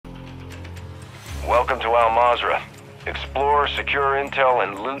Welcome to Al Mazrah. Explore, secure intel,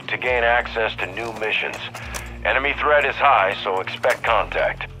 and loot to gain access to new missions. Enemy threat is high, so expect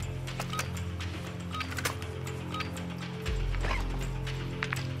contact.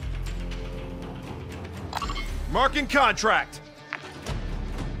 Marking contract.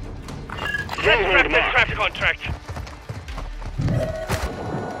 Let's grab that trap contract.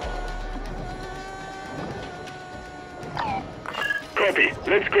 Copy.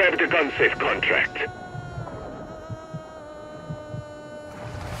 Let's grab the gun safe contract.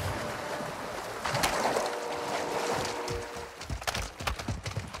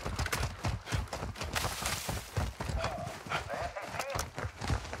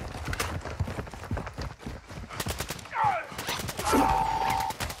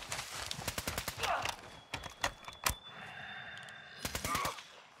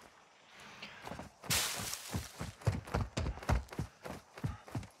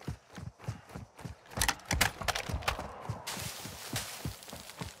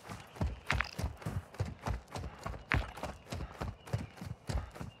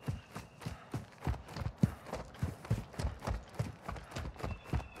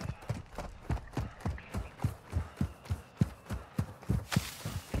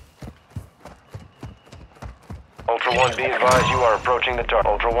 Ultra One, be advised you are approaching the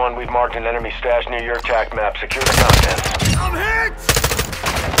target. Ultra One, we've marked an enemy stash near your attack map. Secure the contents. I'm hit!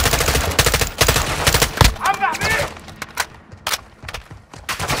 I'm not hit!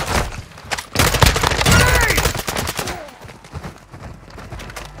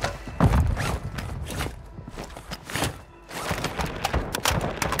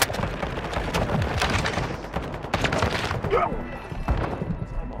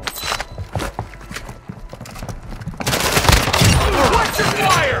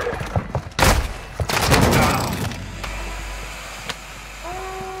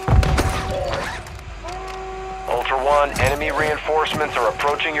 Ultra One, enemy reinforcements are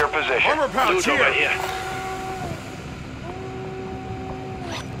approaching your position. Armor pouch Loot here! over here.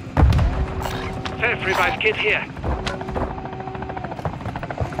 Self-revive kit here.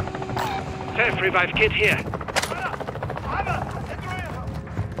 Self-revive kit here.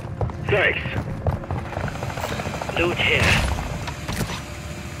 Thanks. Loot here.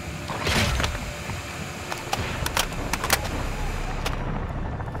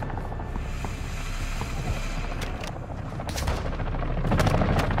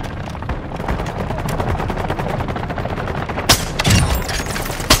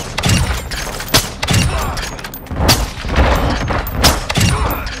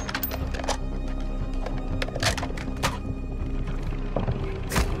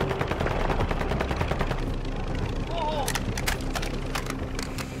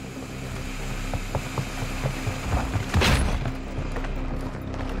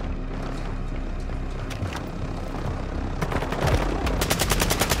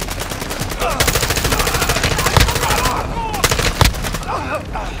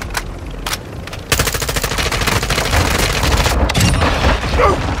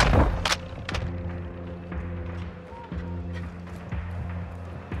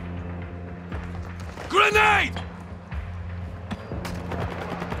 Grenade!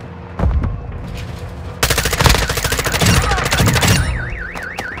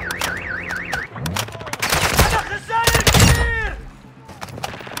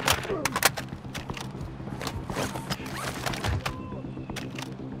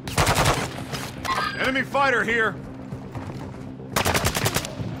 Enemy fighter here!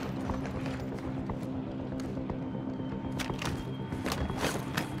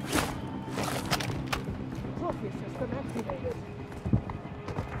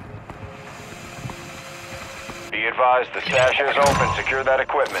 Be advised, the stash is open. Secure that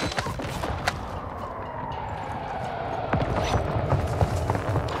equipment.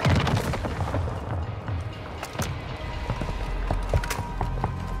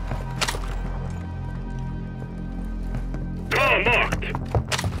 Car marked.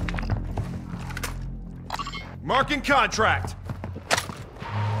 Marking contract.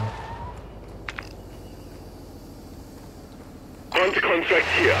 On to contract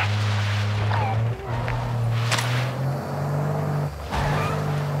here.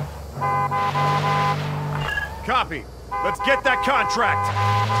 Copy. Let's get that contract.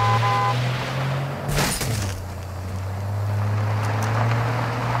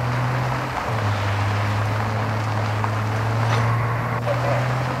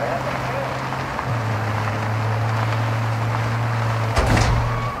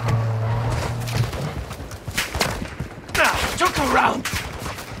 Took around.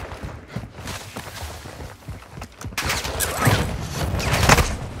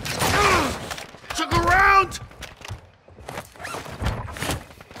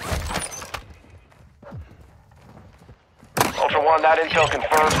 That intel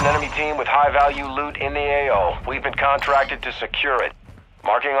confirms an enemy team with high-value loot in the AO. We've been contracted to secure it.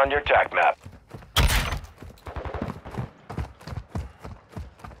 Marking on your TAC map.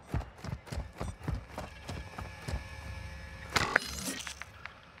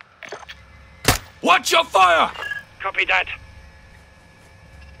 Watch your fire! Copy that.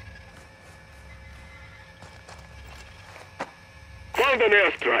 Found an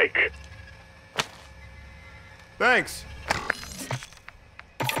airstrike. Thanks.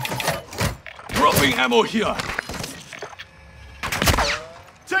 Dropping ammo here.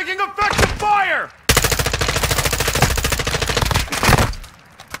 Taking effective fire!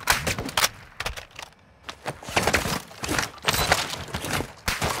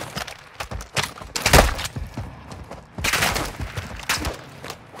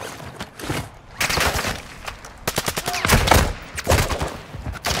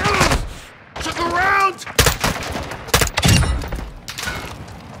 Took a round!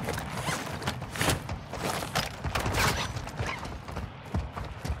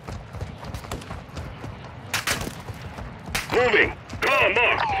 Moving. Car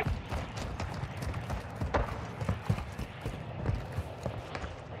marked.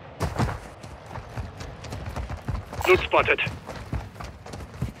 Loot spotted.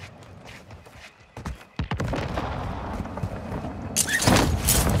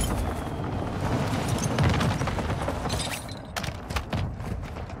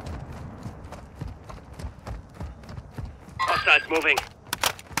 Hostiles moving.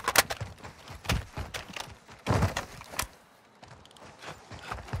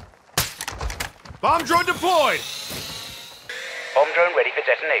 Bomb drone deployed! Bomb drone ready for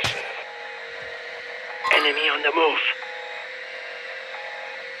detonation. Enemy on the move.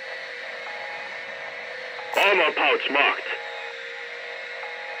 Armor pouch marked.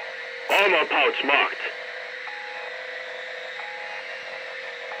 Armor pouch marked.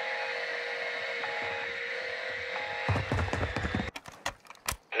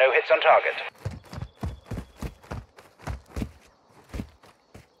 No hits on target.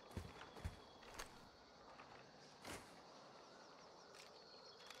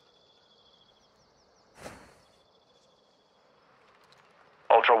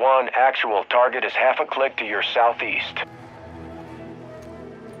 Ultra One, actual target is half a click to your southeast.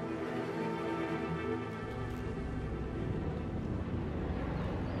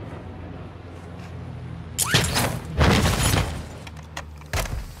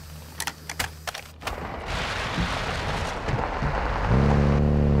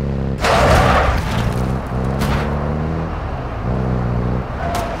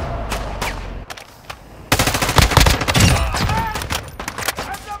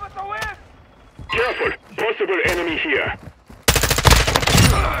 Careful. Possible enemy here.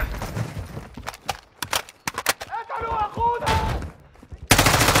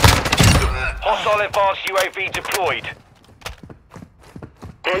 Hostile advanced UAV deployed.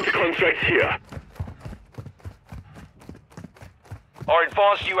 On to contract here. Our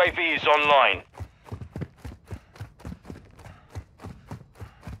advanced UAV is online.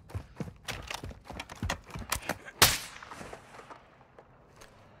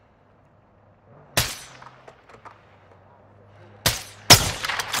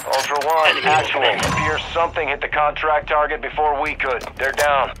 Ultra One, actual. Appears something hit the contract target before we could. They're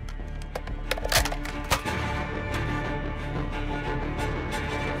down.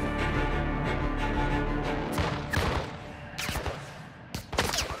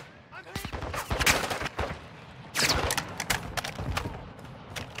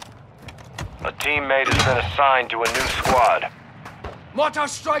 A teammate has been assigned to a new squad. Mortar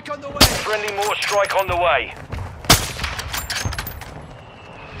strike on the way! Friendly mortar strike on the way.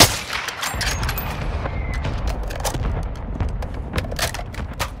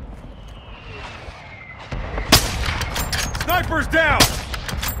 Sniper's down!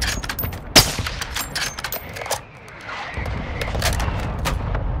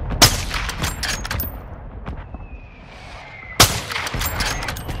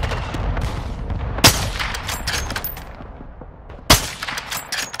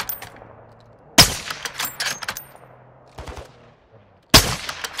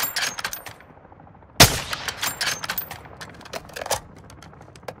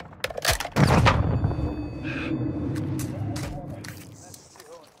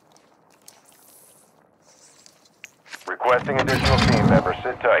 Requesting additional team members.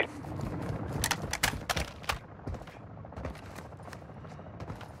 Sit tight.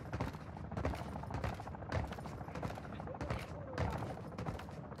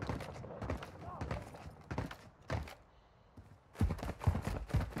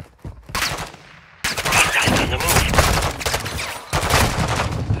 Hostiles on the move.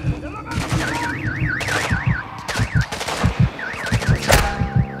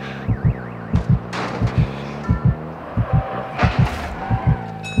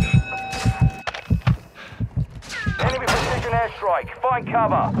 Find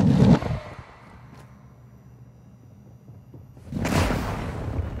cover.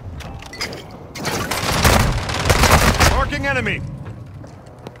 Marking enemy.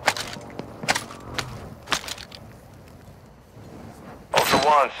 Ultra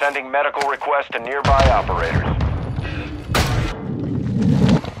One, sending medical request to nearby operators.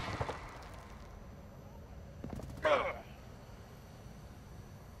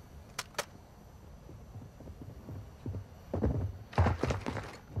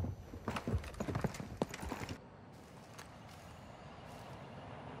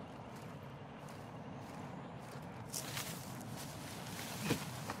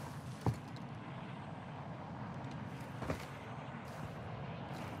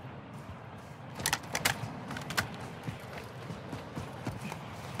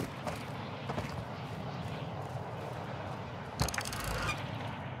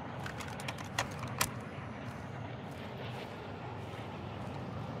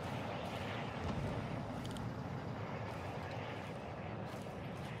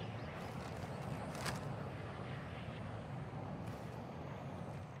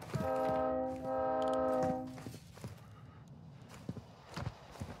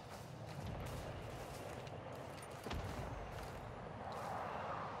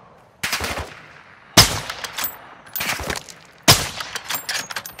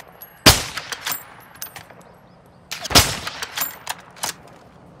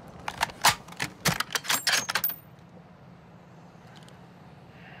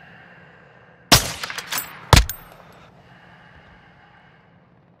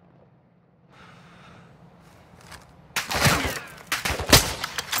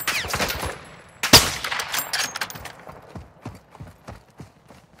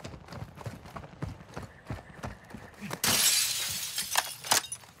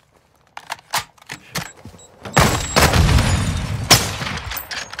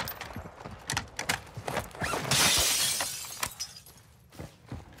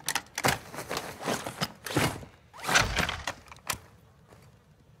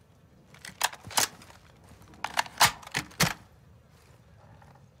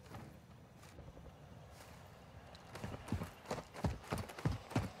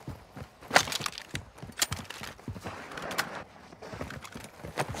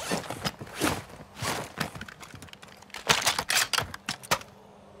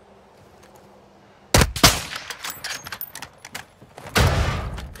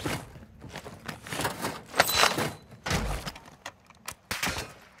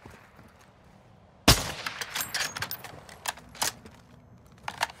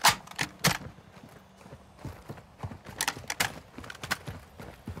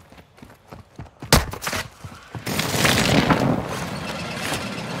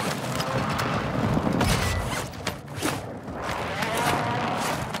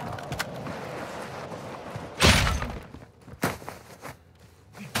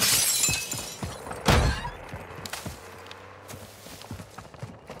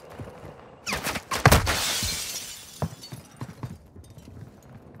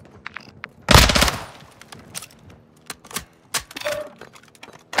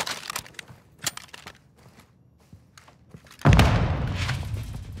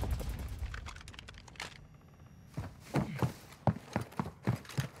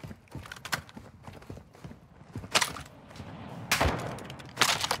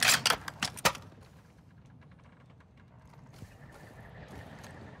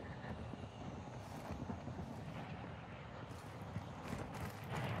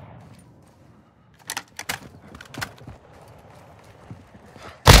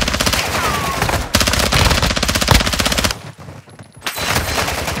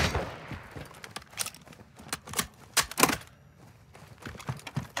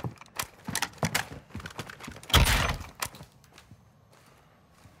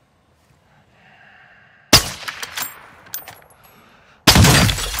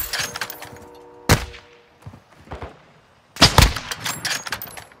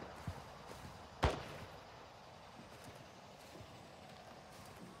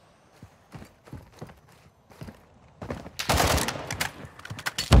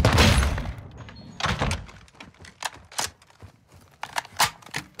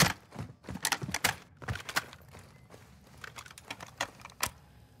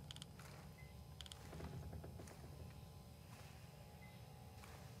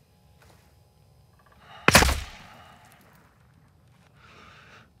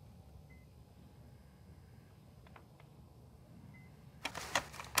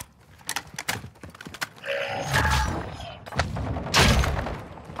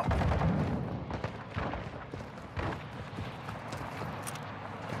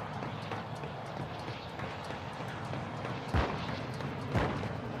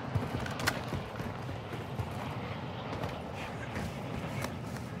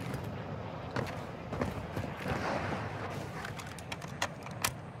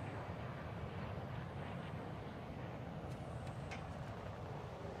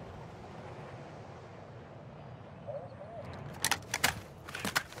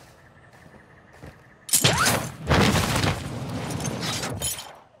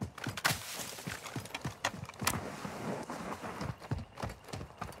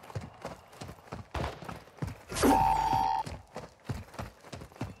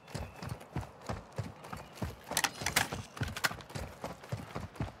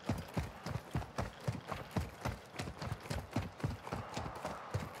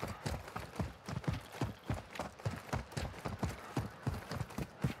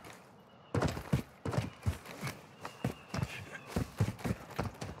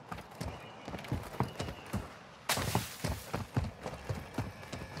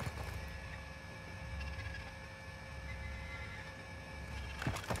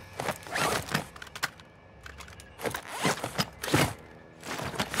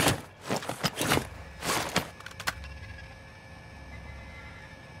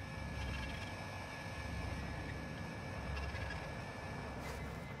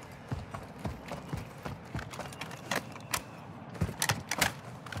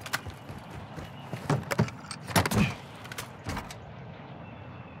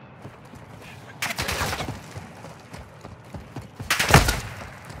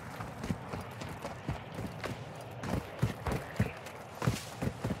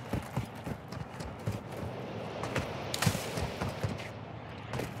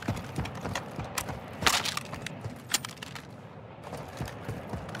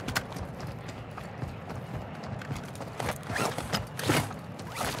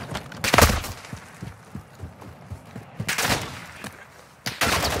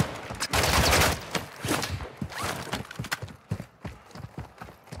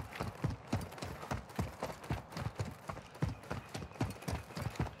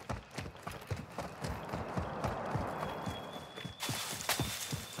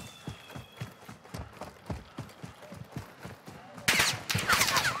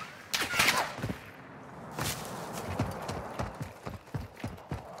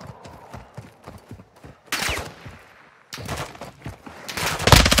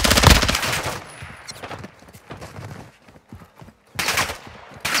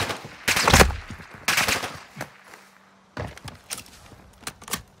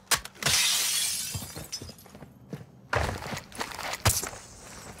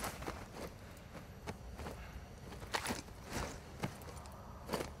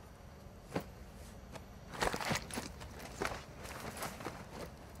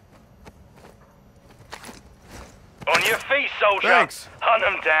 soldier. Thanks. Hunt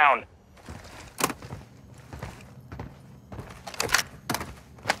them down.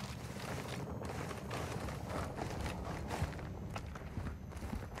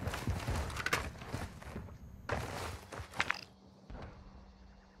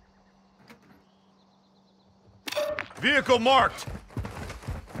 Vehicle marked.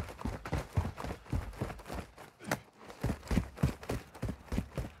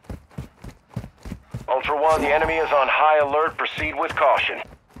 Ultra One, the enemy is on high alert. Proceed with caution.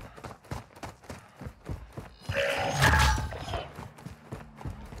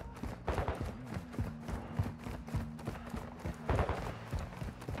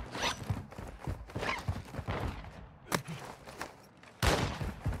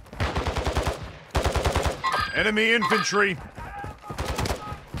 Enemy infantry.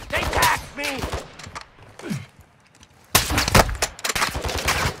 They tagged me.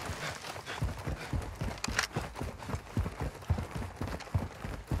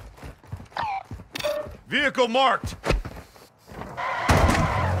 Vehicle marked.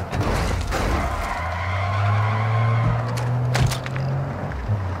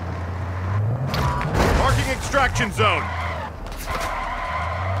 Marking extraction zone.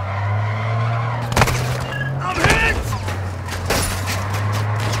 I'm hit!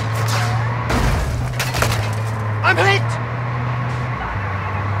 I'm hit!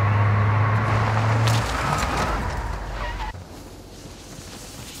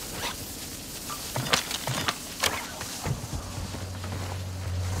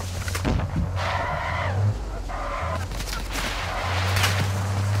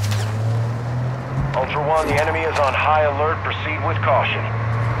 Ultra One, the enemy is on high alert. Proceed with caution.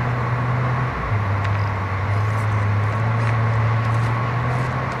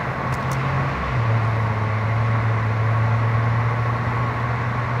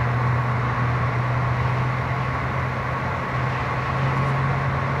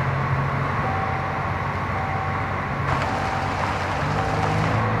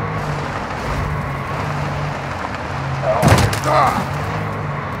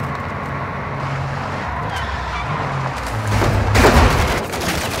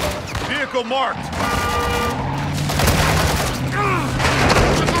 Vehicle marked.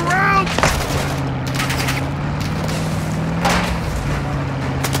 Look around!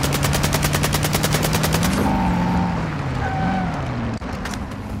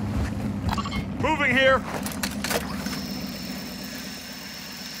 Moving here.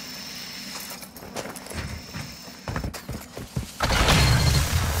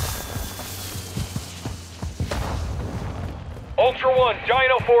 Ultra One,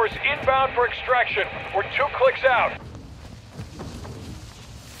 Dino 4 is inbound for extraction. We're 2 clicks out.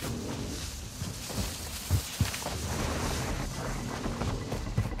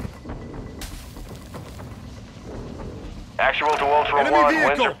 Actual to Ultra Enemy One, vehicle.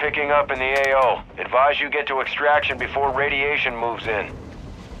 winds are picking up in the AO. Advise you get to extraction before radiation moves in.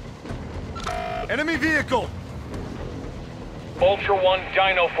 Enemy vehicle. Ultra One,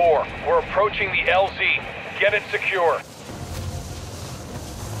 Dino 4, we're approaching the LZ. Get it secure.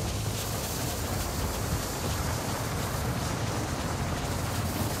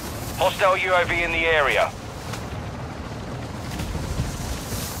 Hostile UAV in the area.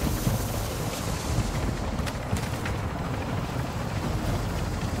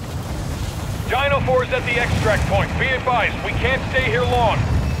 Dino 4 is at the extract point. Be advised, we can't stay here long.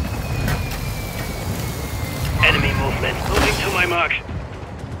 Enemy movement. Moving to my mark.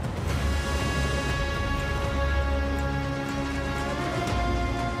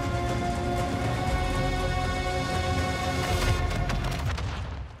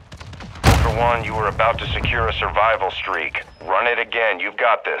 Ultra One, you were about to secure a survival streak. Run it again. You've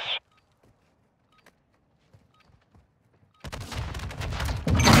got this.